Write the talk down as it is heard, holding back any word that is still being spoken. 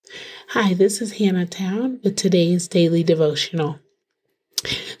Hi, this is Hannah Town with today's daily devotional.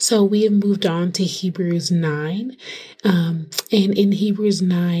 So we have moved on to Hebrews 9. And in Hebrews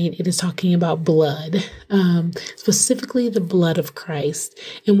 9, it is talking about blood, specifically the blood of Christ.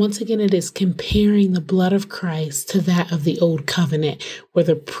 And once again, it is comparing the blood of Christ to that of the old covenant, where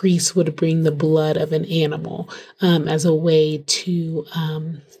the priest would bring the blood of an animal as a way to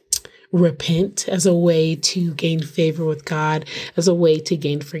repent, as a way to gain favor with God, as a way to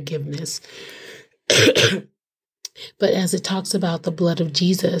gain forgiveness. But as it talks about the blood of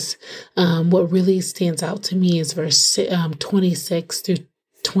Jesus, what really stands out to me is verse 26 through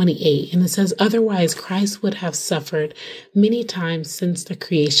 28. And it says, "Otherwise, Christ would have suffered many times since the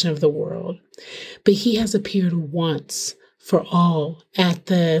creation of the world. But he has appeared once and for all at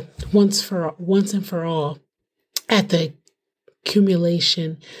the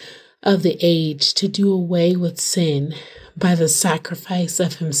accumulation of the age to do away with sin by the sacrifice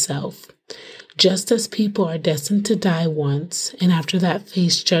of himself. Just as people are destined to die once and after that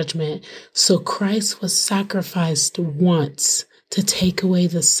face judgment, so Christ was sacrificed once to take away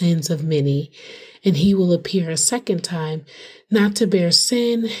the sins of many, and he will appear a second time, not to bear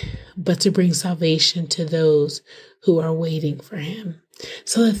sin, but to bring salvation to those who are waiting for him."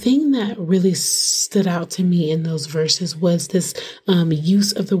 So the thing that really stood out to me in those verses was this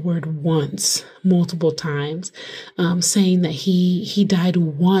use of the word once multiple times, saying that he died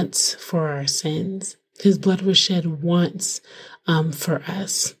once for our sins. His blood was shed once for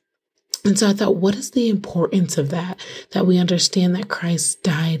us. And so I thought, what is the importance of that we understand that Christ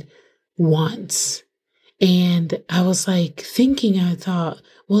died once? And I was I thought,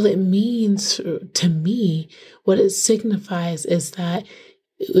 well, it means to me, what it signifies is that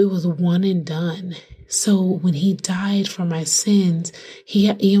it was one and done. So when he died for my sins, he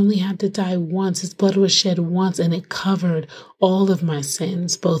only had to die once. His blood was shed once, and it covered all of my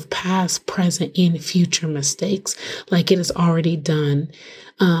sins, both past, present, and future mistakes. Like it is already done.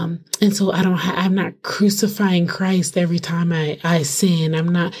 And so I'm not crucifying Christ every time I sin. I'm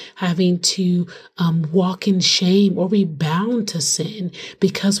not having to walk in shame or be bound to sin,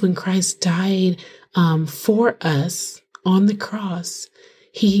 because when Christ died for us on the cross,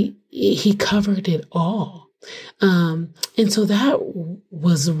 he covered it all. And so that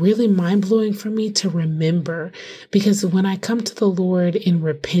was really mind blowing for me to remember, because when I come to the Lord in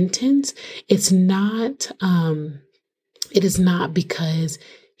repentance, it is not because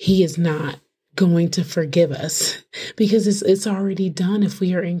he is not going to forgive us, because it's already done if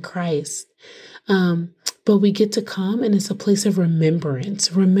we are in Christ. But we get to come, and it's a place of remembering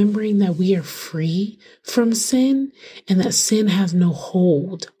that we are free from sin and that sin has no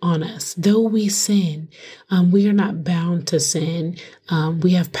hold on us. Though we sin, we are not bound to sin.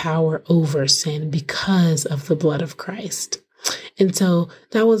 We have power over sin because of the blood of Christ. And so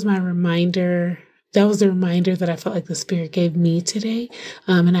that was my reminder. That was the reminder that I felt like the Spirit gave me today.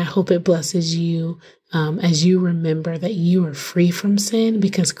 And I hope it blesses you as you remember that you are free from sin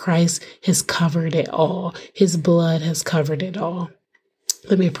because Christ has covered it all. His blood has covered it all.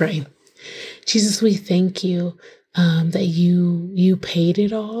 Let me pray. Jesus, we thank you that you paid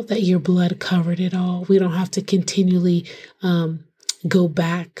it all, that your blood covered it all. We don't have to continually go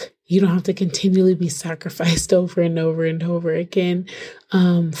back. You don't have to continually be sacrificed over and over and over again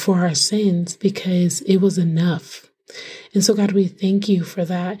for our sins, because it was enough. And so, God, we thank you for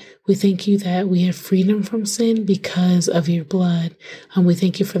that. We thank you that we have freedom from sin because of your blood. We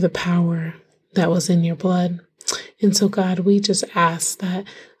thank you for the power that was in your blood. And so, God, we just ask that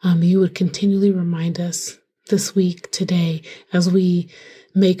you would continually remind us this week, today, as we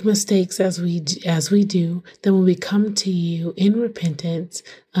make mistakes, as we do, then when we come to you in repentance,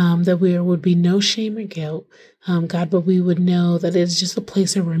 that there would be no shame or guilt, God, but we would know that it's just a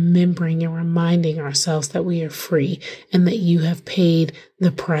place of remembering and reminding ourselves that we are free and that you have paid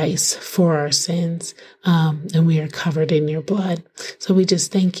the price for our sins, and we are covered in your blood. So we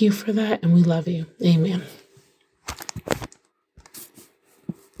just thank you for that, and we love you. Amen.